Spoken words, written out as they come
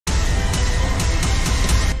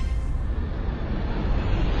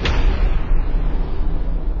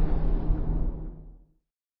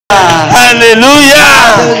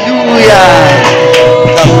Hallelujah. Hallelujah.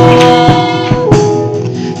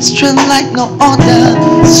 Strength like no other.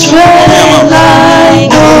 Strength like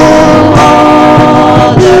no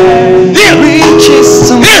other. Reaches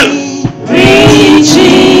to me.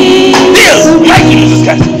 Reaches to me.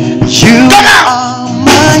 You Come out. are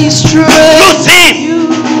my strength. Lose him. You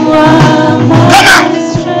are my Come out.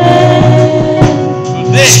 strength.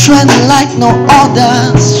 Strength like no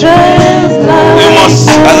other. Strength like You must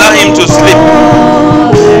allow him to sleep.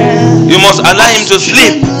 other. You must allow him to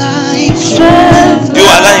sleep. Like Strength You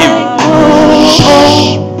allow him.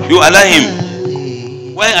 like You allow him.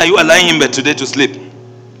 Why are you allowing him today to sleep?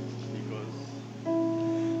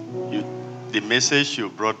 The message you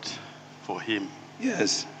brought for him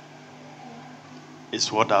Yes.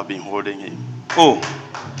 is what I've been holding him. Oh.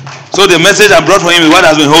 So the message I brought for him is what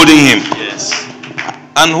has been holding him. Yes.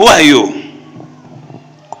 And who are you?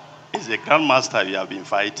 He's a grandmaster we have been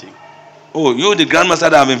fighting. Oh, you the grandmaster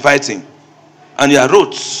that have been fighting. And your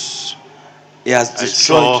roots. He has I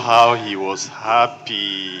destroyed. saw how he was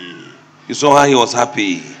happy. You saw how he was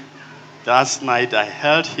happy Last night I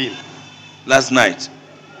held him. last night.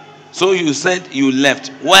 So you said you left.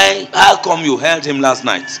 Why? How come you held him last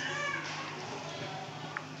night?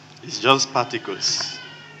 It's just particles.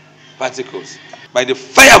 Particles. By the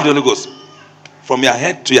fire of the Holy Ghost, from your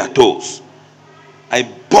head to your toes, I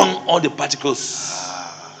burn all the particles.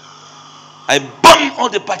 I burn all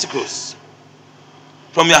the particles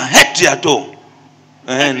from your head to your toe.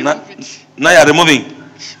 Now you're removing.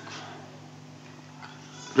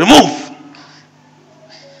 Remove.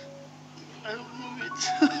 I remove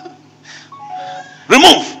it.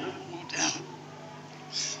 Remove.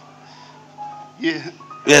 Yeah.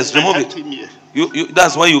 Yes, remove it. Him here. You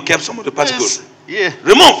that's why you kept some of the particles. Yes. Yeah.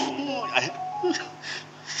 Remove.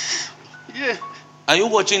 Yeah. Are you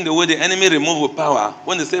watching the way the enemy remove with power?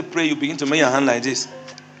 When they say pray, you begin to make your hand like this.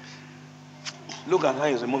 Look at how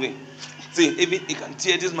he's removing. See, even he can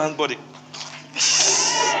tear this man's body.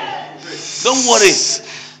 Don't worry.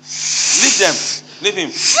 Leave them. Leave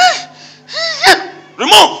him.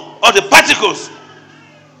 Remove all the particles.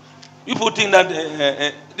 You people think that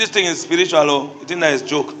this thing is spiritual, or you think that is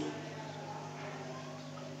joke.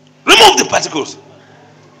 Remove the particles.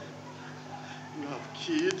 You have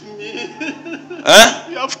killed me. Huh?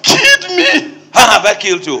 You have killed me. How have I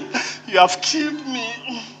killed you? You have killed me.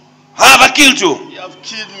 How have I killed you? You have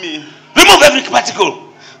killed me. Remove every particle.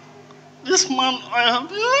 This man I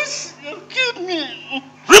have used, you have killed me.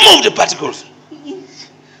 Remove the particles. You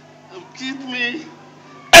have killed me.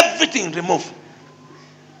 Everything remove.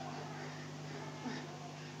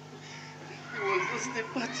 It was just the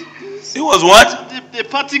particles. It was what? The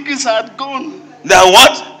particles had gone. They are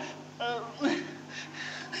what?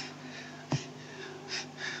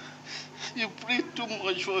 You prayed too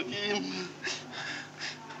much for him.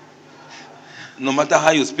 No matter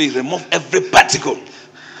how you speak, remove every particle.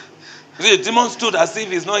 See, the demon stood as if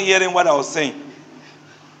he's not hearing what I was saying.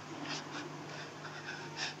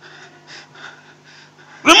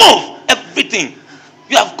 Remove everything.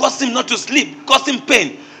 You have caused him not to sleep, caused him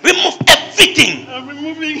pain. Remove everything. I'm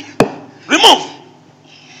removing. Remove.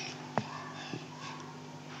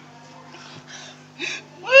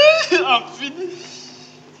 I'm finished.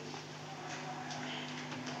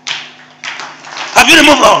 Have you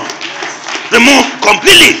removed all? Remove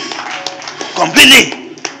completely.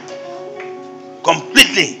 Completely.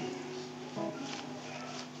 Completely.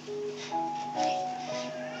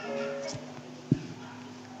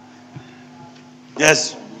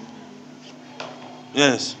 Yes.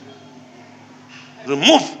 Yes.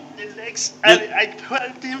 Remove. The legs, I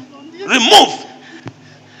held him on the Remove.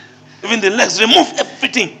 Even the legs. Remove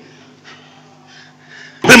everything.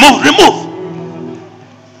 Remove.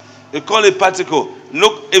 They call it particle.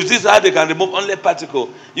 Look, if this is how they can remove only particle,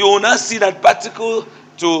 you will not see that particle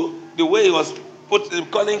to the way it was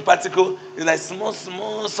calling particle is like small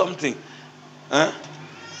something. Huh?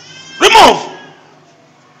 Remove.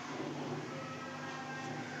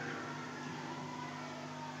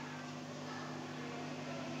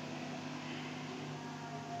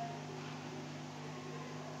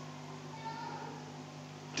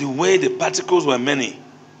 The way the particles were many.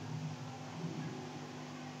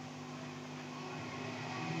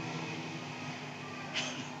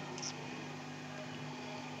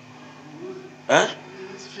 Huh?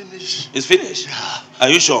 It's finished. It's finished. Are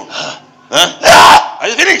you sure? Huh? Are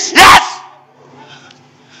you finished? Yes.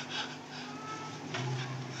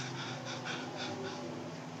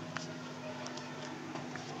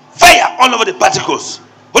 Fire all over the particles.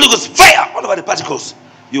 Holy Ghost, fire all over the particles.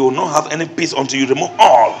 You will not have any peace until you remove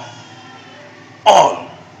all. All.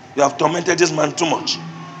 You have tormented this man too much.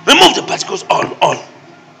 Remove the particles. All.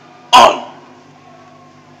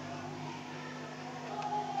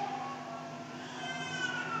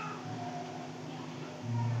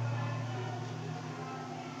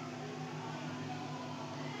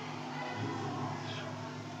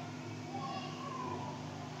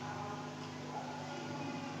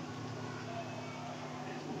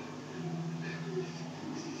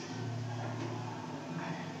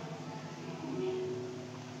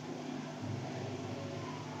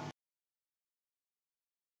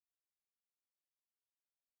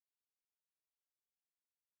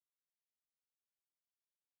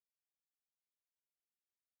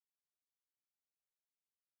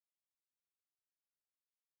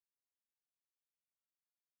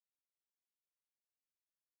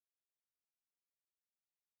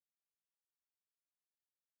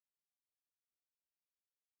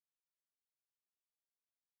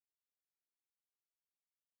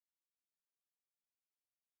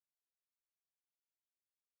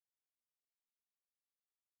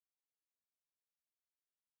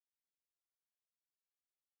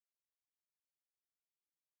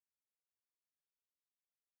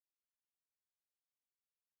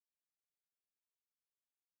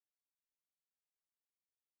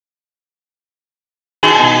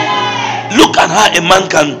 Look at how a man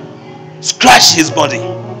can scratch his body.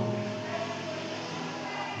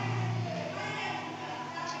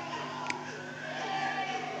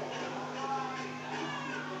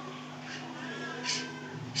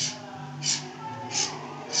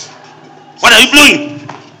 What are you blowing?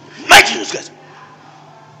 Mighty Jesus Christ.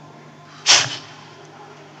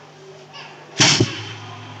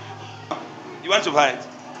 You want to buy it?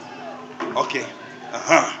 Okay.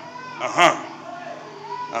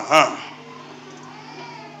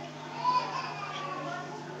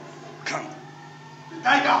 Come.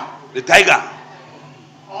 The tiger.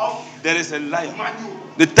 There is a lion.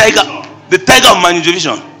 The tiger of Manu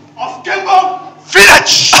division. Of Kingdom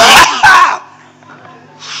Village.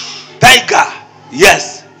 Tiger.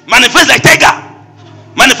 Yes. Manifest like tiger.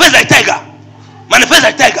 Manifest like tiger. Manifest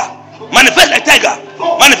like tiger. Manifest like tiger.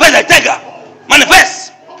 Manifest like tiger.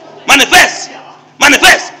 Manifest. Manifest.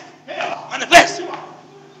 Manifest. Manifest.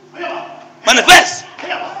 Manifest.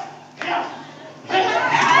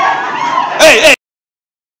 Hey.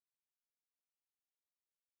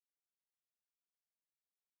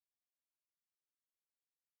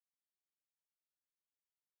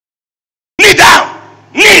 Kneel down.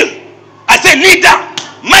 Kneel. I say kneel down.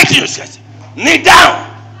 Mighty Jesus Christ. Kneel down.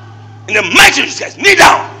 In the mighty Jesus Christ. Kneel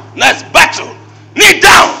down. Let's battle. Kneel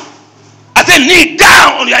down. I say kneel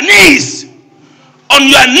down on your knees. On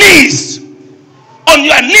your knees. On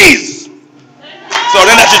your knees.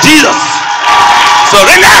 Surrender to Jesus.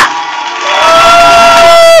 Surrender.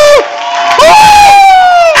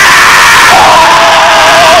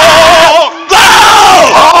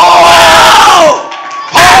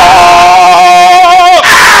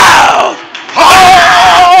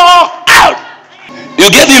 You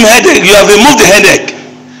gave him headache. You have removed the headache.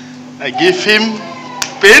 I give him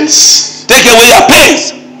pains. Take away your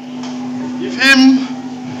pains. Give him.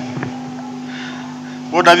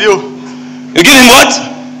 What have you? You give him what?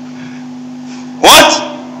 What?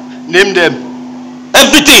 Name them.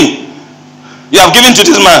 Everything you have given to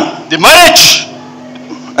this man. The marriage.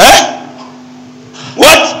 Eh?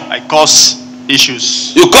 What? I cause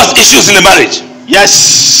issues. You cause issues in the marriage. Yes.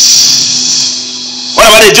 What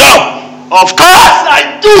about the job? Of course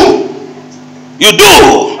I do. You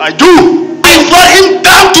do. I do. I brought him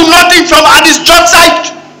down to nothing from at his job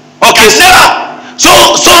site. Okay. Never. So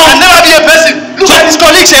I'll never be a person. Look at his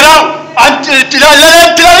colleagues around and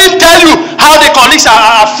let him tell you how the colleagues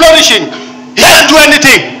are flourishing. He can't do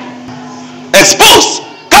anything. Expose.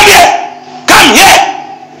 Come here. Come here.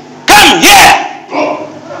 Come here.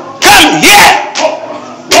 Come here.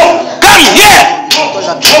 Come here.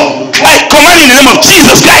 I command you in the name of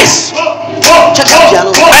Jesus Christ.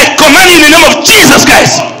 I command you in the name of Jesus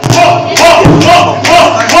Christ.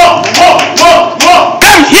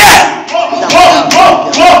 Come here. Come here.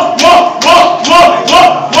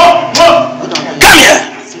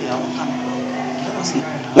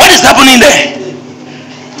 What is happening there?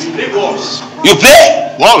 You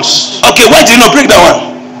play? Walls. Okay, why did you not break that one?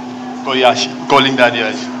 Calling daddy.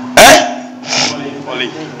 Eh? Calling.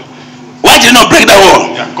 Why did you not break that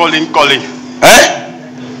wall? Yeah, calling. Eh?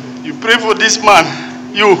 You pray for this man.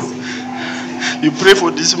 You pray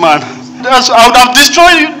for this man. I would have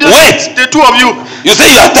destroyed you. Wait. The two of you. You say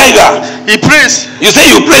you are tiger. He prays. You say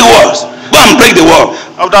you break walls. Go and break the wall.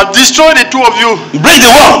 I would have destroyed the two of you. Break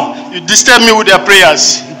the wall. You disturb me with your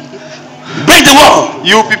prayers. Break the wall.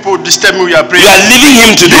 You people disturb me with your You prayers. are leaving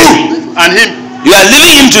him to do. And him. You are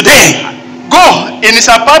leaving him today. Go in his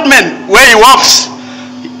apartment where he works.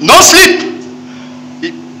 No sleep.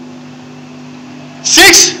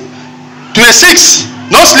 6 to a 6.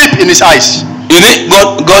 No sleep in his eyes. You need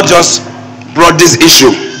God just brought this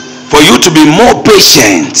issue for you to be more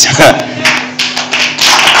patient.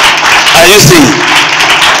 Are you seeing?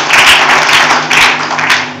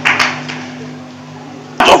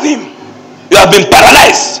 Out of him. You have been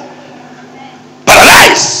paralyzed.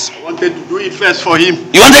 Paralyzed. I wanted to do it first for him.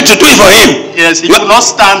 You wanted to do it for him? Yes, he could not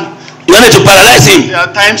stand. You wanted to paralyze him? There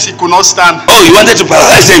are times he could not stand. Oh, you wanted to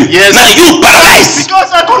paralyze him? Yes. Now you paralyze.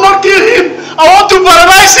 Because I could not kill him. I want to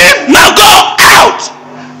paralyze him. Now go out.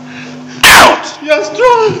 Out. Yes,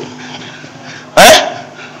 true.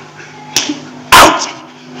 Out.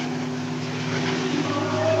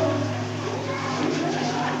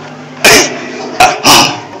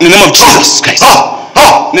 In the name of Jesus Christ. In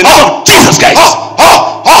the name of Jesus Christ.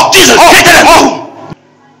 Jesus, get them.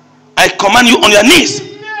 I command you on your knees.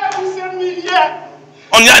 Yeah, who sent me here?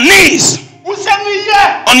 On your knees. Who sent me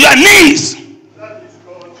here? On your knees. That is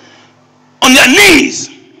God. On your knees.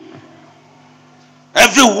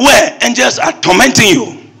 Everywhere angels are tormenting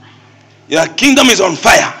you. Your kingdom is on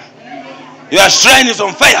fire. Your shrine is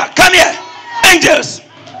on fire. Come here. Angels.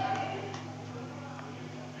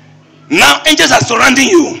 Now angels are surrounding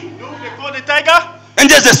you. You know who they call the tiger?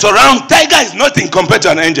 Angels they surround. Tiger is nothing compared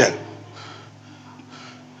to an angel.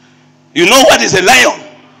 You know what is a lion?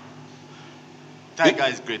 Tiger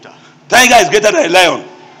is greater. Tiger is greater than a lion.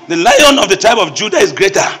 The lion of the tribe of Judah is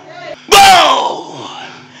greater. Go!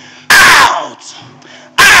 Out!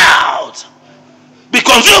 Out! Be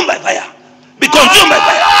consumed by fire. Be consumed by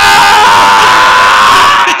fire.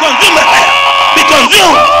 Be consumed by fire. Be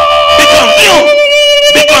consumed. Be consumed.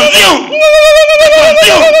 Be consumed. Be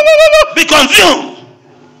consumed. Be consumed.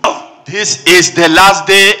 This is the last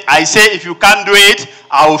day. I say if you can't do it,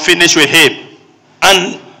 I will finish with him.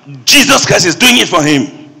 And Jesus Christ is doing it for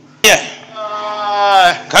him. Yeah.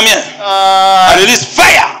 Come here. I release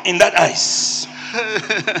fire in that eyes.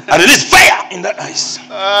 I release fire in that eyes.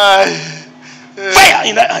 Fire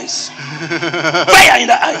in that eyes. Fire in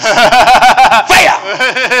that eyes. Fire.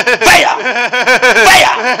 Fire.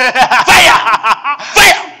 Fire. Fire.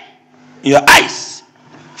 Fire. In your eyes.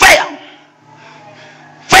 Fire.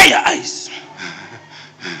 Fire your eyes.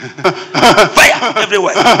 Fire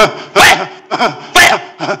everywhere. Fire. Fire.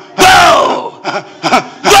 Go.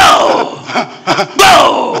 Go. Go.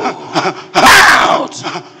 Out.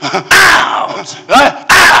 Out.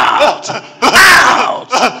 Out.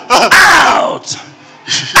 Out. Out.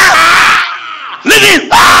 Leave him.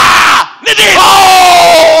 Leave him.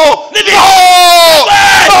 Leave him.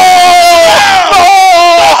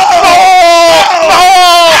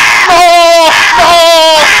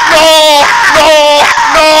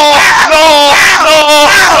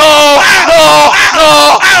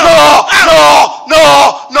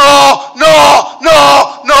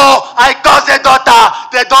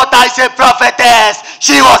 The daughter is a prophetess.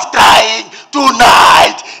 She was crying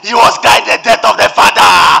tonight. He was crying the death of the father.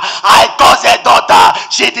 I caused the daughter.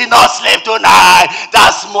 She did not sleep tonight.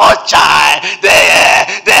 That small child,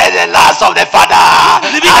 the last of the father. I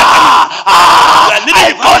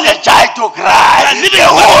caused the child to cry the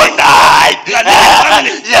whole night. Yes.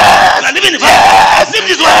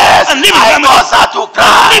 I caused her to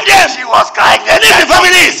cry. She was crying the death of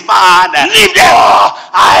this man. Leave them.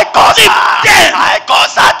 I caused her. I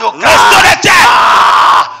caused her to cry.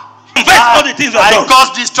 Confess all the things you have I done.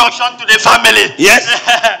 caused destruction to the family. Yes.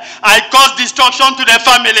 I caused destruction to the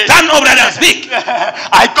family. Stand up, brother, and speak.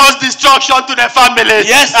 I caused destruction to the family.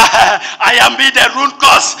 Yes. I am the root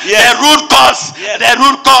cause. Yes. The root cause. Yes. The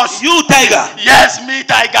root cause. You, tiger. Yes, me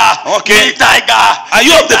tiger. Okay. Me tiger. Are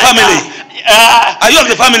you of the family? Are you of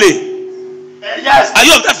the family? Yes. Are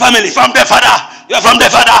you of that family? From the father. You are From the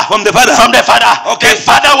father. From the father. From the father. Okay. The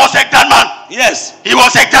father was a grand man. Yes. He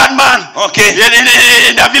was a grand man. Okay.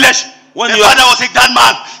 In the village. When the you father was a grand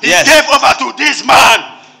man. He Yes. gave over to this man.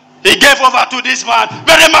 He gave over to this man.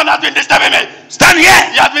 Very man has been disturbing me. Stand here.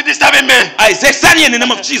 He has been disturbing me. I say stand here in the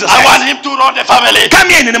name of Jesus I Christ. want him to run the family.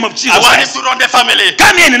 Come here in the name of Jesus I want him Christ. to run the family.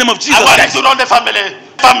 Come here in the name of Jesus I want him Christ. to run the family.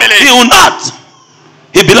 Family. He will not.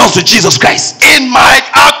 He belongs to Jesus Christ. In my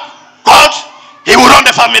court, he will run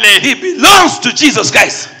the family. He belongs to Jesus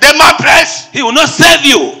Christ. The man pressed. He will not save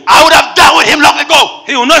you. I would have done with him long ago.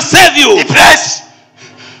 He will not save He you. pressed.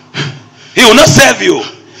 He will not save you.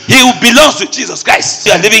 He belongs to Jesus Christ.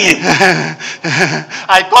 You are leaving him.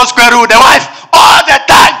 I call square root the wife all the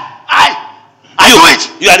time. I do it.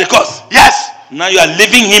 You are the cause. Yes. Now you are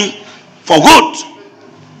leaving him for good.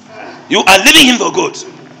 You are leaving him for good.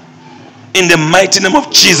 In the mighty name of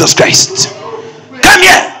Jesus Christ. Come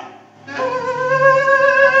here.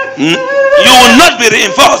 You will not be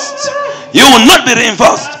reinforced. You will not be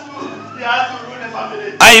reinforced. He has to rule the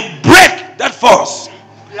family. I break that force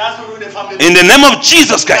He has to rule the family. in the name of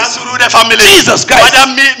Jesus He has Christ. to rule the family. Jesus Christ.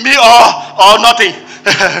 Whether me or nothing.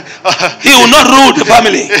 He will not rule the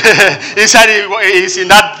family. He said he's in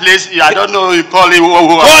that place. I don't know. You call it.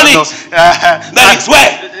 Call it. That is where.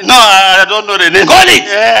 No, I don't know the name. Call it.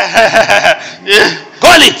 Yeah.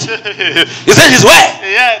 Call it. He said he's where?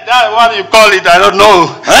 Yeah, that one you call it. I don't know.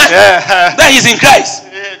 Huh? Yeah. That is in Christ.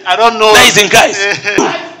 I don't know. That is in Christ.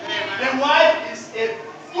 The wife is a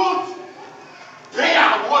good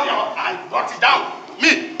prayer warrior. I brought it down.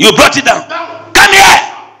 Me. You brought it down. Down. Come here.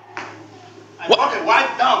 I brought the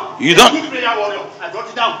wife down. You A don't- good prayer warrior. I brought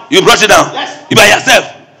it down. You brought it down. Yes. You by yourself.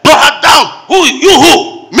 Brought her down. Who? You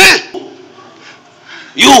who? Me.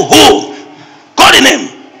 You who? Call the name.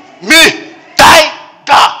 Me.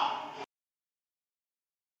 Tiger.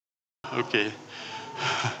 Okay.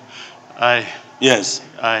 Yes.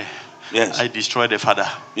 I Yes. destroyed the father.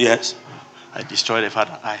 Yes. I destroyed the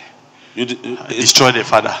father. I You did. destroyed the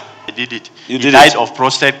father. I did it. You He did died it. of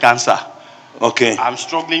prostate cancer. Okay. I'm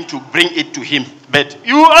struggling to bring it to him, but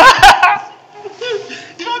you are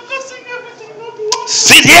causing everything not to work.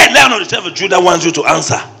 Sit here, Lion of the tribe of Judah wants you to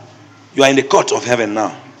answer. You are in the court of heaven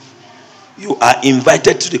now. You are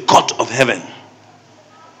invited to the court of heaven.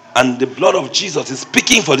 And the blood of Jesus is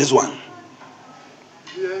speaking for this one.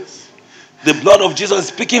 Yes. The blood of Jesus is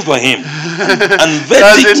speaking for him. And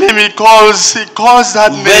That's the verdict, name he calls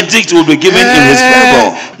that name. verdict will be given in his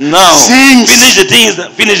favor. Now, Sings.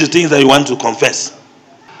 finish the things that you want to confess.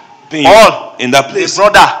 Being All in that The place.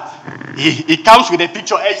 brother, he comes with a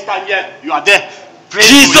picture each time here. You are there. Pray to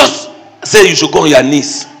Jesus said you should go on your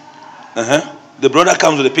knees. The brother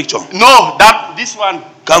comes with a picture. him. No, this one.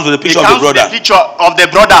 Comes with a He picture of the comes with brother. a picture of the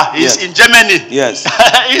brother. He's Yes. in Germany. Yes.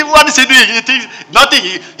 What is he doing? He thinks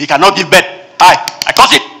nothing. He cannot give birth. I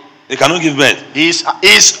cause it. He cannot give birth. He's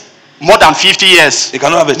more than 50 years. He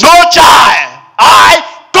cannot have a child. No child. I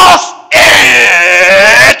cause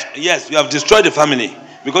it. Yes, you have destroyed the family.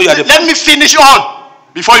 Because you are the. Let me finish on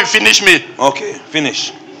before you finish me. Okay,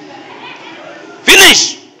 finish.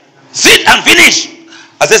 Finish. Sit and finish.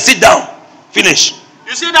 I said sit down. Finish.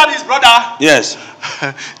 You see that his brother? Yes.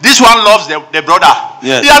 This one loves the brother.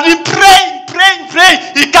 Yes. He has been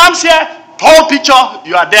praying. He comes here, whole picture,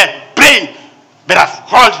 you are there, praying. But I've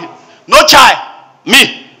called him. No child.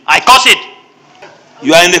 Me. I cause it.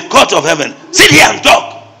 You are in the court of heaven. Sit here and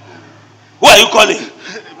talk. Who are you calling?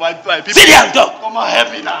 My people, Sit here and talk. come on,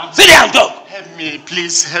 help me now. Sit here and talk. Help me,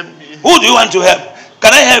 please help me. Who do you want to help?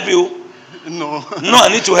 Can I help you? No. No, I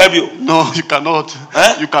need to help you. No, you cannot.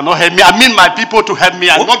 Huh? You cannot help me. I mean my people to help me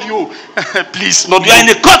and What? not you. Please, not You are in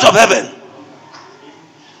you. the court of heaven.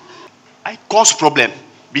 I cause problem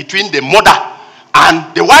between the mother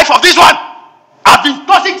and the wife of this one. I've been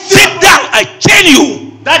causing. Sit down. I chain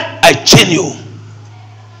you. That I chain you.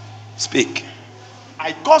 Speak.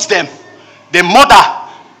 I cause them. The mother,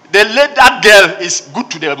 that girl is good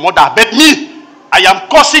to the mother, but me, I am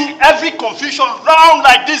causing every confusion round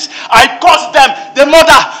like this. I cause them. The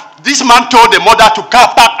mother, this man told the mother to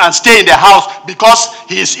come back and stay in the house because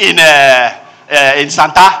he's in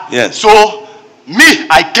Santa. Yes. So me,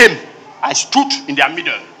 I came. I stood in their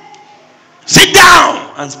middle. Sit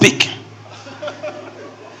down and speak.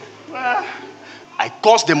 I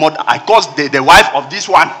caused the mother. I caused the wife of this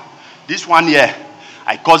one here.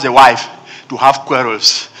 I caused the wife to have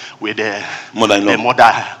quarrels with the Mother-in-law.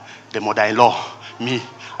 the mother-in-law. Me,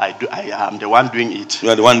 I am the one doing it. You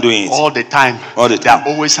are the one doing it. All the time. All the They are time.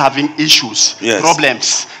 always having issues, Yes.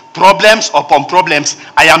 problems upon problems.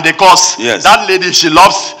 I am the cause. Yes. That lady, she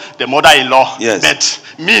loves the mother-in-law. Yes. But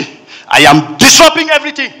me, I am disrupting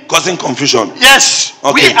everything. Causing confusion. Yes.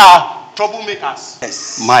 Okay. We are troublemakers.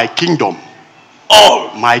 Yes. My kingdom.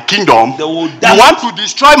 All. My kingdom. They will You damage. want to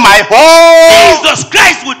destroy my whole. Jesus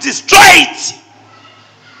Christ will destroy it.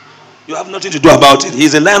 You have nothing to do about it. He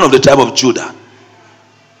is the Lion of the tribe of Judah.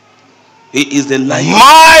 He is the Lion.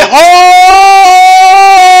 My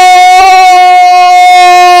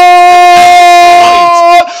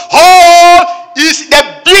whole is the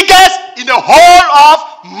biggest in the whole of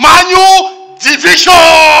Manu division.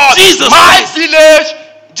 Jesus My Christ. village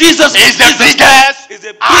Jesus is the Jesus biggest. Christ is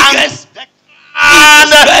the biggest. And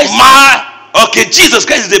Jesus Christ. my. Okay, Jesus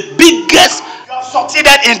Christ is the biggest. You have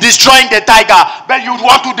succeeded in destroying the tiger, but you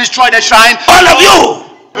want to destroy the shrine. All of you.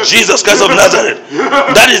 Jesus Christ of Nazareth.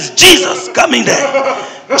 That is Jesus coming there.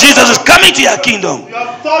 Jesus is coming to your kingdom. You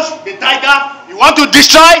have touched the tiger. You want to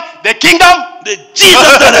destroy the kingdom. The Jesus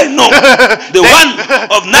that I know. The one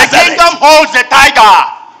of The Nazareth. kingdom holds the tiger.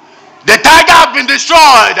 The tiger has been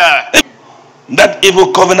destroyed. That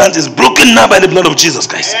evil covenant is broken now by the blood of Jesus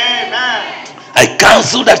Christ. Amen. I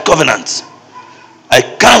cancel that covenant. I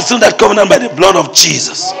cancel that covenant by the blood of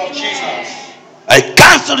Jesus. Blood of Jesus. I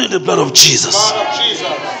cancel it with the blood of Jesus. Blood of Jesus.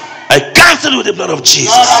 I cancel it with the blood of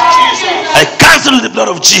Jesus. Blood of Jesus. I cancel it with the blood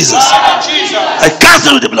of Jesus. Blood of Jesus. I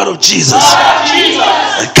cancel it with the blood of Jesus. Blood of Jesus.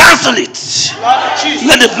 I cancel it. Blood of Jesus.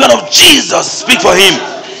 Let the blood of Jesus speak for him.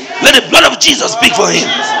 Let the blood of Jesus speak for him.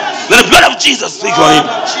 Let the blood of Jesus speak for him.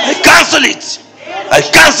 I cancel it. I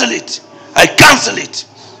cancel it. I cancel it.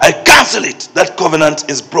 I cancel it. That covenant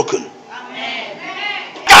is broken. Come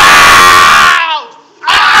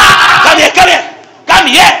here, come here. Come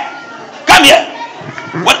here. Come here.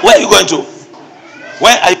 Where are you going to?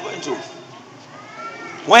 Where are you going to?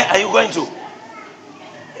 Where are you going to?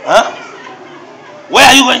 Huh? Where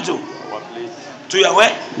are you going to? Our place. To your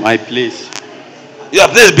where? My place. Your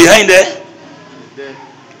place behind there? There.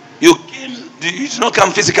 You did not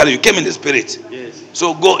come physically, you came in the spirit. Yes.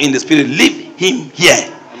 So go in the spirit. Leave him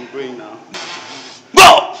here. I'm going now.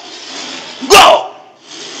 Go! Go!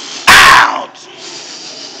 Out!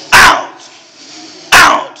 Out!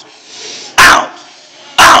 Out! Out!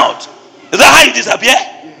 Out! Is that how you disappear?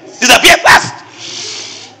 Yes. Disappear fast!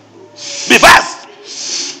 Be fast!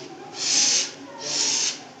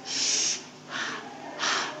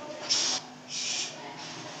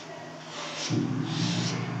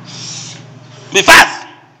 Be fast!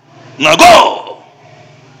 Now go!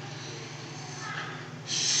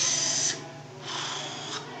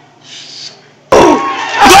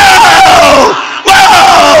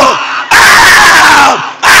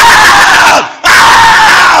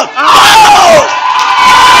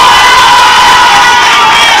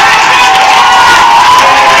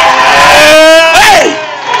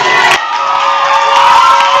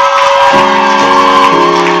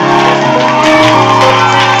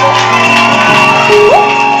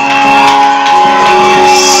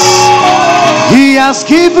 He has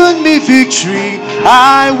given me victory.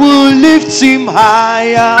 I will lift him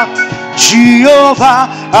higher. Jehovah,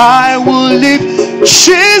 I will lift.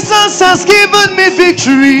 Jesus has given me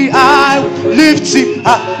victory. I will lift him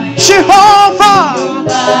high. Jehovah,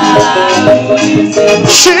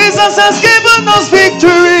 Jesus has given us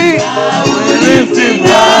victory. I will lift him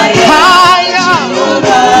higher.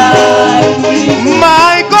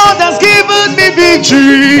 My God has given me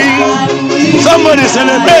victory. Somebody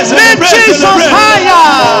celebrate, Lift Jesus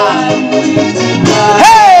higher.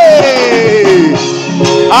 Hey,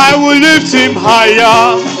 I will lift him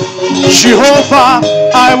higher. Jehovah,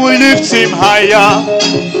 I will lift him higher.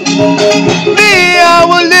 Me, I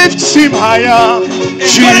will lift him higher.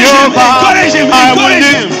 Jehovah, I will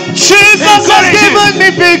lift. Jesus has given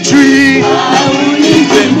me victory. I will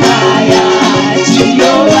lift him higher.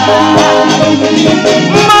 Jehovah,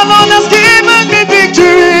 my Lord has given me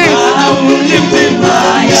victory. I will lift him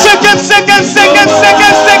higher. Second.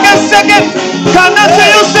 Can I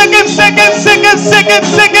tell you second?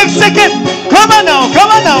 Come on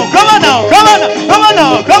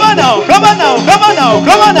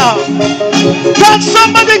now. Can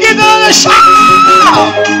somebody give another shout?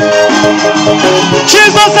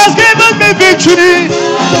 Jesus has given me victory.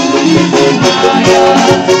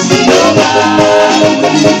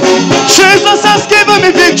 Jesus has given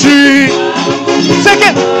me victory.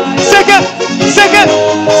 Second.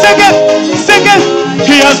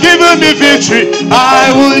 He has given me victory.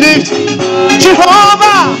 I will lift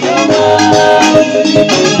Jehovah.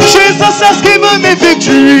 Jesus has given me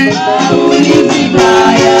victory.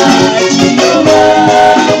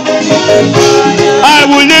 I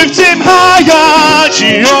will lift him higher,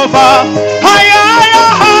 Jehovah.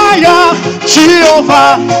 Higher,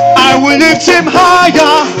 Jehovah. I will lift him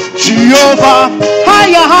higher, Jehovah.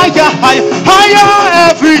 Higher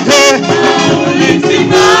every day. I will lift him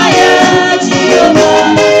higher,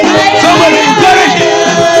 Jehovah. Somebody encourage him.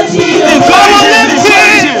 Encourage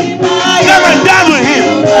him. Come and dance with him.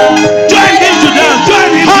 Join him to dance.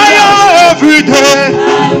 Join him. Higher every day.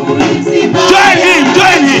 Join him.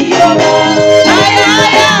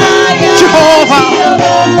 Jehovah,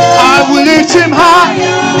 I will lift him high.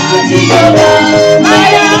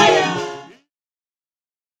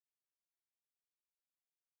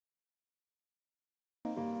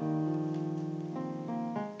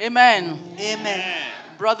 Amen. Amen.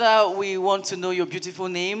 Brother, we want to know your beautiful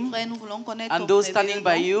name Frère, nous voulons connaître and ton those merveilleux standing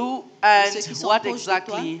by nom you et ceux and qui sont what proches de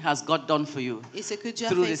exactly has God done for you. et ce que Dieu a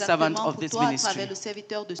through fait the servant exactement of pour this toi à ministry. travers le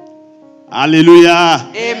serviteur de Hallelujah.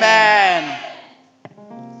 Amen.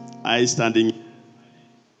 I standing.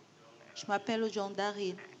 Je m'appelle John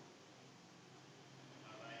Daryl.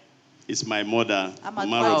 It's my mother, À ma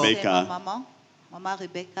Mama droite, c'est ma Rebecca. maman, Maman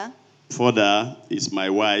Rebecca. Further is my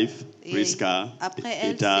wife, Et Priska après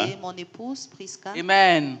elle, Peter. c'est mon épouse, Priska.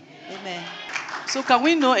 Amen. Amen. So can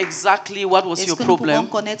we know exactly what was Est-ce your que nous problem?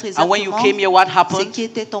 pouvons connaître And when you exactement came here, what ce happened? qui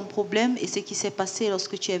était ton problème et ce qui s'est passé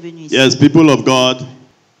lorsque tu es venu ici? Yes, people of God.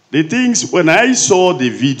 The things, when I saw the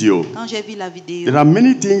video, Quand j'ai vu la vidéo, there are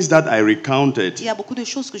many things that I recounted. il y a beaucoup de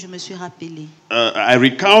choses que je me suis rappelé. I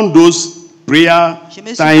recount those prayer Je me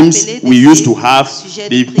suis times rappelé we des used to have, sujets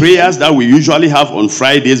the de prayers prière. that we usually have on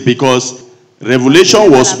Fridays, because revelation À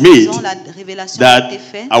la was made maison, la révélation a that été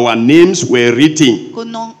faite, our names were written que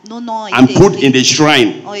nos noms ont and été put in écrits, the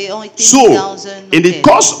shrine. ont été mis So, dans un in the hôtel.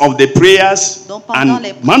 course of the prayers, Donc, pendant les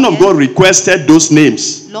and man of prières, God requested those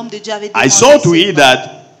names, L'homme de Dieu avait I demandé saw to ces it noms.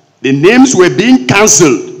 that the names were being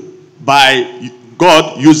cancelled by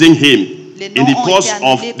God using him Les in the noms ont course été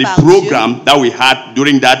of annulés the par program that we had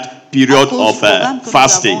during that À period cause of du programme que nous avons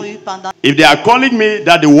fasting. eu pendant- If they are calling me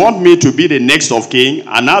that they want me to be the next of king,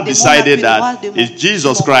 and I've Des decided mots that appelleront de it's mon-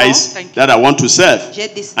 Jesus mon Christ corps. that I want to serve. J'ai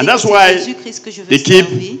décidé And that's que why c'est Jésus-Christ que je veux they keep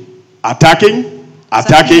servir. attacking,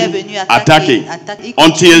 qu'il est venu attacking, attaquer, il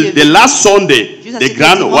continue until de the venir. last Sunday, Jusqu'à the ce que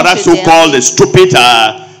grand, dimanche what I so-called dernier, the stupid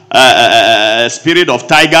spirit of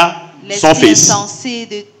tiger L'esprit surface. insensé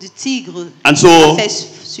de tigre And so a fait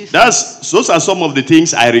surface. those are some of the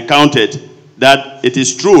things I recounted that it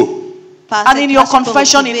is true. Par And cette in your grâce, tu peux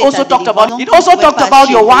confession, it retrouver also ta talked about délivrance. it also Tu ne talked pourrais about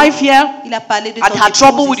pas your chérir. wife here Il a parlé de and ton her épouse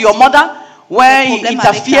trouble with your ici. mother, where he problème avec ta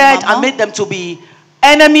interfered maman. and made them to be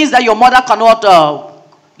enemies that your mother cannot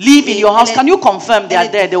live in Et your house. elle Can you confirm they are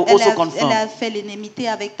there? They will also Elle confirm. a fait l'énémité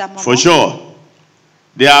avec ta maman. For sure.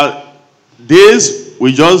 There are days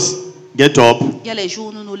we just get up, Il y a les jours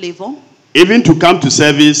où nous nous levons, even to come to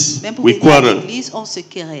service, même pour we venir à quarrel. l'église, on se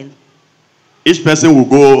querelle. Each person will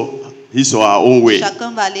go his or her own way.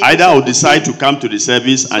 Chacun va aller de Either son I will côté. decide to come to the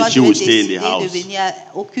service Soit and je she vais will stay in the décider de house. venir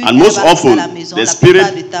aucune, And elle most va rester often, à la maison. the La spirit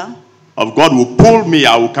plupart du temps, of God will pull me,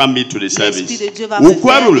 I will come into the l'Esprit service. de Dieu va We me faire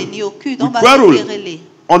quarrel. venir au culte. We On va se quarrel quereller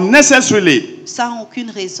unnecessarily. sans aucune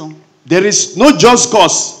raison. There is no just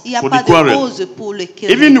cause Il n'y a for pas the de quarrel. cause pour le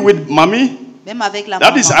querelle. Even with mommy, Même avec la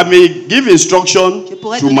that is, I maman. may give instruction Je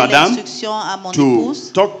pourrais to donner madam l'instruction à mon to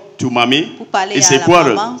épouse talk to mommy. pour parler It's à a la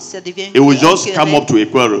quarrel. maman. Ça devient It will une just come querelle. up to a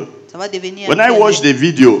quarrel. Ça va devenir When un I querelle. watched the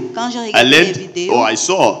video, Quand j'ai I regardé les learned, vidéos, or I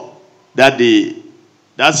saw that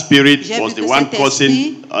that spirit j'ai was vu the que one cet causing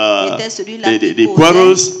esprit était celui-là qui the causait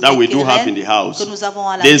quarrels that les we do have in querelles the house. que nous avons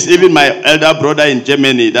à la There's maison. even my elder brother in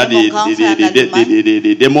Germany that Mon grand frère en Allemagne.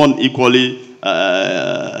 the demon equally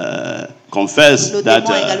confessed Le that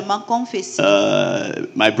démon a également confessé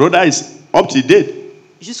my brother is up to date.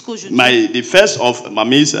 jusqu'aujourd'hui. The first of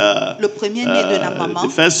mommy's Le premier-né de la maman. the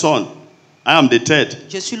first son. I am the third.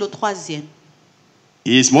 Je suis le troisième.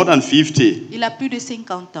 He is more than 50. Il a plus de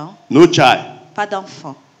 50 ans, No child. pas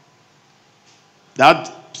d'enfant. That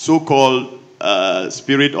so-called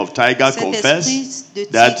spirit of tiger Cet confessed esprit de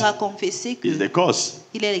tigre that a confessé is the qu'il cause.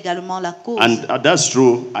 est également la cause. And that's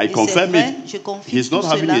true. I Et c'est confirm vrai, it. je confirme He's not tout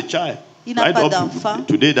having cela. a child. Il n'a Right pas up d'enfant.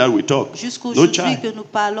 to today that we talk. No Jusqu'aujourd'hui child. que nous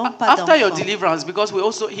parlons, pas After your d'enfant. deliverance, because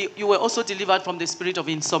you were also delivered from the spirit of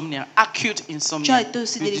insomnia, acute Tu as insomnia. été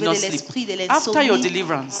aussi You did délivré not de sleep. l'esprit de After your l'insomnie.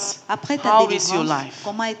 deliverance, Après ta how is your délivrance, life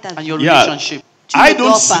comment est ta and vie? your Yeah. relationship? Tu I ne don't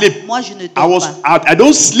dors pas. sleep. Moi, je ne I dors pas. I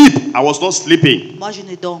don't sleep. I was not sleeping. Moi, je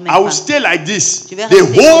ne dormais I will pas. stay like this Je vais the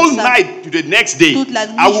rester whole comme ça. night to the next day. Toute la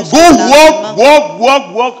nuit I will jusqu'au go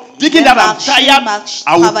lendemain. walk, thinking vais that I'm marcher, tired. marcher,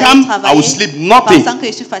 I will travailler, come, I will travailler, sleep. Nothing. pensant que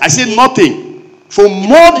je suis I said fatiguée. nothing. For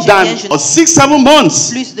more lorsque je than viens, je ne- 6-7 months.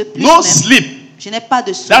 Plus de plus No même. sleep. Je n'ai pas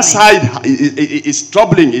de sommeil. That's how it's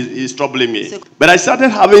troubling. It's troubling me. C'est- But I started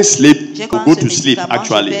having sleep. J'ai To go commencé to ce sleep. médicament,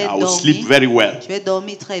 Actually, je vais I will dormir. sleep very well. Je vais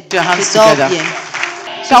dormir très Your bien. hands Je dors together. bien.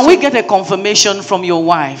 Can we get a confirmation from your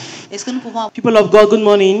wife? Est-ce que nous pouvons People of God, good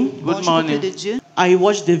morning. Good Bonjour, morning. peuple de Dieu. I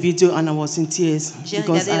watched the video and I was in tears J'ai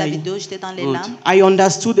because regardé la vidéo, j'étais dans les Good. larmes. I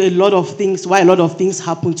understood a lot of things, why a lot of things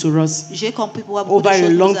happened to us. J'ai compris pourquoi beaucoup de Over a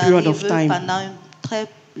choses long nous period of arrivent time.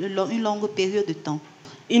 pendant une longue période de temps.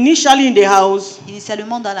 Initially in the house,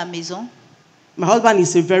 Initialement dans la maison, my husband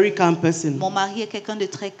is a very calm person, mon mari est quelqu'un de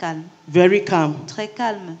très calme. very calm. Très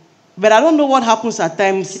calme. But I don't know what happens at Je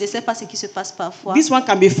times. ne sais pas ce qui se passe parfois. This one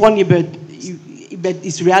can be funny, but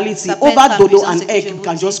it's reality. Ça peut être Over dodo amusant, ce and que egg, je you vous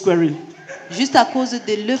can dis. just quarrel. Juste à cause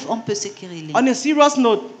de l'œuf, on peut se quereller. On a serious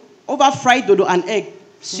note, over fried dodo and egg,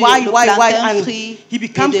 sur Why, le why, plantain and frit he et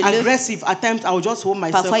becomes de l'œuf. aggressive. At times, I will just hold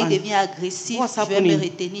myself. Parfois, il And devient agressif. What's Je vais happening? me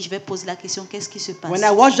retenir. Je vais poser la question, qu'est-ce qui se passe? when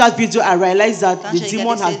I watched that video, I realized that Quand the j'ai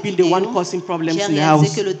demon regardé has cette been the one vidéo, causing problems j'ai in the réalisé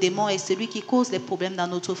house. que le démon est celui qui cause les problèmes dans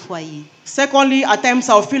notre foyer. Secondly, at times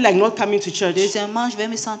I'll feel like not coming to church. Deuxièmement, je vais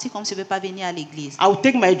me sentir comme si je ne veux pas venir à l'église. I'll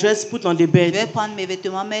take my dress, put on the Je vais bed, prendre mes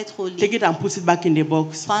vêtements, mettre au take lit, it and put it back in the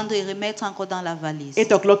box. prendre et remettre encore dans la valise.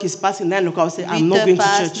 8 o'clock is passing, 9 o'clock, I'll say, 8 I'm not heures going to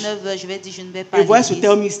passent, church. 9 heures, je vais dire, je ne vais pas A à voice will l'église.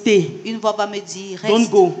 tell me, stay, Une voix va me dire, Don't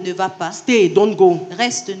reste, go. ne va pas. stay, don't go.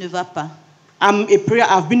 Reste, ne va pas.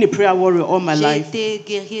 I've been a prayer warrior all my J'ai life. été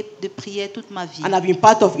guerrier de prière toute ma vie. And I've been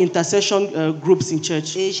part of intercession groups in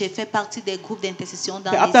church. Et j'ai fait partie des groupes d'intercession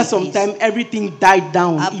dans But after les some églises. time, everything died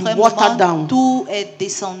down. Après It un watered moment, down. tout est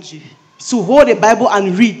descendu. To hold the Bible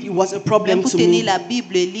and read, it was a Même problem pour to tenir me. la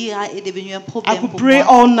Bible et lire est devenu un I problème could pour pray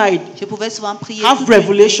moi. all night. Je pouvais souvent prier Have toute une nuit,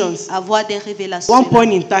 revelations. avoir des révélations. One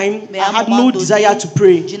point in time, Mais I à un had moment no donné, desire to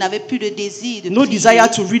pray, je n'avais plus de désir de no prier,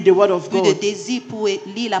 desire to read the Word of plus de God. désir pour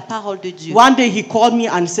lire la parole de Dieu. One day he called me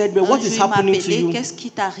and said, "But Un what jour, is il m'a happening to appelé, you? qu'est-ce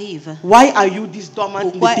qui t'arrive? Why are you this dormant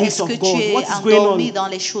in Pourquoi the things est-ce que of tu God? es What is going endormi on? dans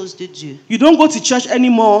les choses de Dieu? You don't go to church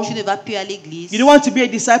anymore. Tu ne vas plus à l'église. You don't want to be a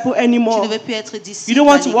disciple Tu anymore. ne veux plus être disciple. You don't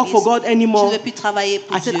want à to work for l'église. God anymore." Tu ne veux plus travailler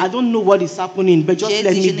pour I said, Dieu. "I don't know what is happening, but just J'ai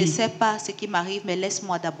let dit, me je ne be." sais pas ce qui m'arrive, mais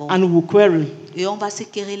laisse-moi d'abord. And we quarrel. Et on va se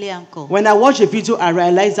quereller encore. When I watched the video, I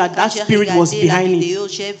realized that Quand that j'ai spirit was regardé la behind it. vidéo,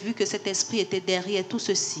 j'ai vu que cet esprit était derrière tout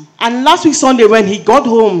ceci. And last week Sunday, when he got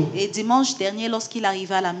home, Et dimanche dernier, lorsqu'il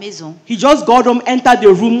arriva à la maison, he just got home, entered the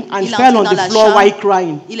room, and il fell entre on dans the la floor chambre. while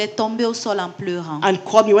crying. Il est tombé au sol en pleurant. And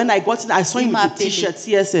called me. When I got in, I saw Il him m'a with the appelé. t-shirt,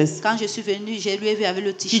 CSS. Quand je suis venue, je lui ai vu avec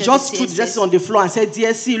le He t-shirt just de threw the dresses CSS. on the floor and said,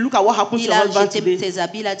 "DSC, look at what happened to Il your a husband jeté today." ses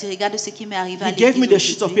habits, il a dit, regarde ce qui m'est arrivé à He gave me l'église the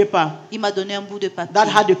sheet of aujourd'hui. paper Il m'a donné un bout de papier that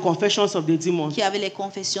had the confessions of the demon. qui avait les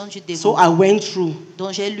confessions du démon. So I went through,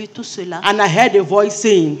 Donc j'ai lu tout cela and I heard a voice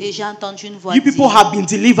saying, et j'ai entendu une voix "You people dire, have been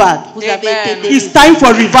delivered. vous avez Amen. été It's délivrés. time for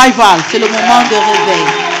revival." C'est le moment de réveil.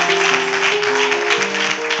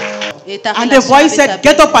 Et ta And the relation voice avec said, ta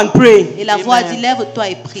 "Get up and pray." Et la voix dit, lève-toi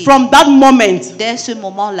et prie. From that moment, Dès ce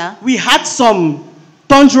moment-là, we had some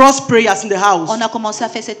thunderous prayers in the house. on a commencé à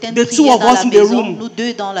faire certaines The two prières of dans us la in the maison, room. nous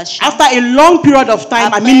deux dans la chambre. After a long period of time,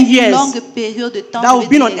 Après I mean une years, longue période de temps, that je we've veux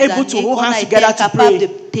been dire des unable to années, hold qu'on hands a été together to incapable pray. de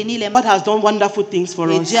tenir les mains. God has done wonderful things for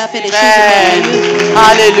Et us. Dieu a fait des choses Amen. merveilleuses.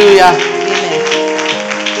 Hallelujah. Amen.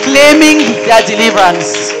 Claiming their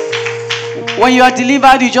deliverance. When you are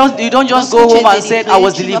delivered, you don't just go Lorsque tu es home and say, délivré, "I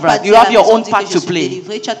was tu vas delivered." pas You dire à have la your maison, own dire part que je to suis play.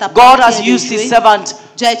 délivré. Tu as ta God partie has à used jouer. His servant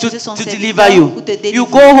Dieu a utilisé to son deliver serviteur you. pour te You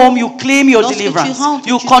délivrer. go home, you claim your Lorsque tu deliverance. rentres,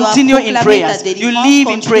 You tu dois continue in proclamer ta prayers. You délivrance, live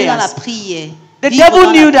in continuer dans la prayers. prière. The Vivre devil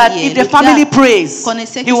dans knew la that prière. if the Le family diable prays,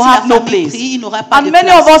 connaissait he que will si la have no famille place. prie, il n'aura pas And de many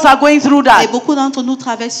place. of us are going through Et that. beaucoup d'entre nous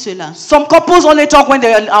traversent cela. Some couples only talk when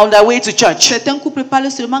they are on their way to church. Certains couples parlent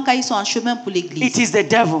seulement quand ils sont en chemin pour It l'église. is the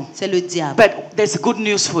devil. C'est le diable. But there's good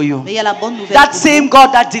news for you. Mais il y a la bonne nouvelle. That pour same vous.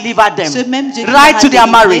 God that delivered Ce them même Dieu qui right leur a to their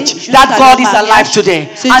délivré marriage, jusqu'à that leur God is mariage, alive today.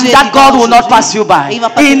 ce And Dieu est that vivant God will not aujourd'hui. pass you by. Et il va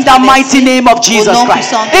pas te In the traverser. mighty name of Jesus nom Christ.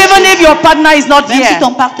 puissant de Even Jésus. if your partner is not Même si here,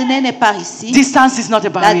 ton partenaire n'est pas ici, distance is not a la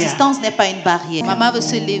barrier. distance n'est pas une barrière. Maman veut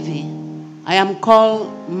se lever. I am called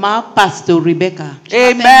Ma Pastor Rebecca.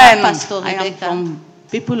 Amen. Amen. Pastor I am Rebecca, from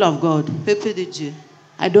people of God. peuple de Dieu.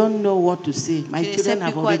 I don't know what to say. My Je ne sais children plus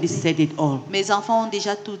have quoi already dire. said it all. Mes enfants ont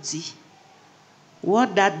déjà tout dit.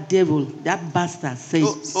 What that devil, that bastard says,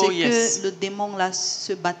 Ce que le démon là,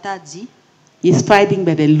 ce bâtard dit. he's fighting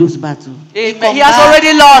but a loose battle. Amen. He has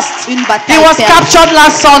already lost. Une He bataille was perdue. captured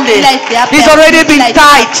last Sunday. Il a été aperçu, He's already il a been été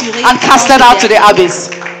tied capturé, and casted out to the abyss.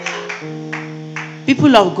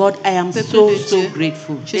 People of God, I am Peuple so de Dieu,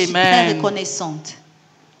 grateful. Je suis Amen. très reconnaissante.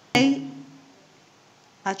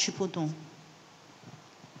 As-tu pour don?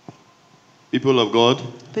 People of God,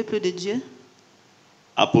 Peuple de Dieu,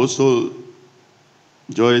 Apostle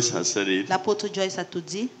Joyce has said it. l'apôtre Joyce a tout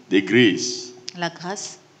dit. The grace La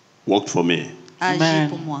grâce worked for me. a agi Amen.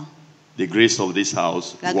 pour moi. The grace of this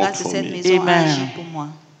house La worked grâce de for cette me. maison a Amen. agi pour moi.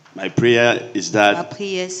 My prayer is Ma that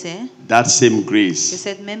prière c'est that same que grace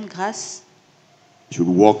cette même grâce should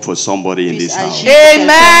work for somebody in puisse this house. agir pour quelqu'un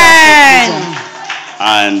dans cette Amen. maison.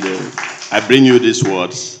 And I bring you these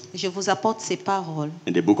words Je vous apporte ces paroles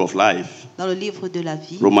in the book of life, dans le livre de la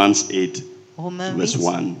vie, Romans 8. Romains verse 8,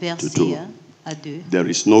 1 to verset 2. 1 à 2. There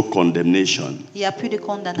is no condemnation Il n'y a plus de to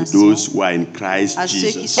condamnation those who are in Christ à ceux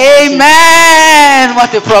qui Jesus. sont en Jésus. Amen.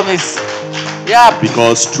 What a promise. Yeah.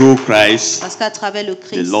 Because through Christ, Parce qu'à travers le the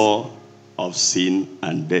Christ, law of sin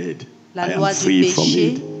and death, la I loi am du free from péché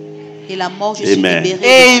it. et la mort, je suis Amen. libéré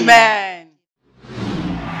de cela. Amen.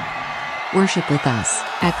 Worship with us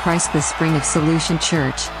at Christ the Spring of Solution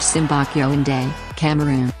Church, Simbakyo Nde,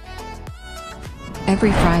 Cameroon.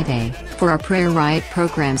 every Friday, for our Prayer Riot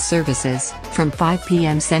program services, from 5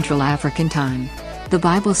 p.m. Central African Time. The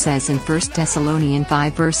Bible says in 1 Thessalonians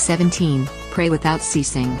 5 verse 17, pray without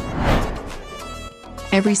ceasing.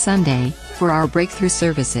 Every Sunday, for our breakthrough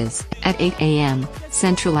services, at 8 a.m.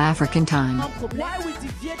 Central African Time.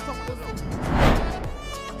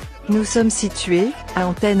 Nous sommes situés à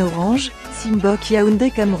Antenne Orange, Simbok,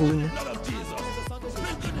 Yaoundé, Cameroun.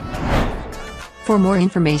 For more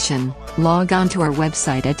information, log on to our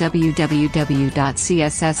website at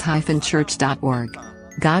www.css-church.org.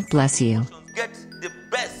 God bless you.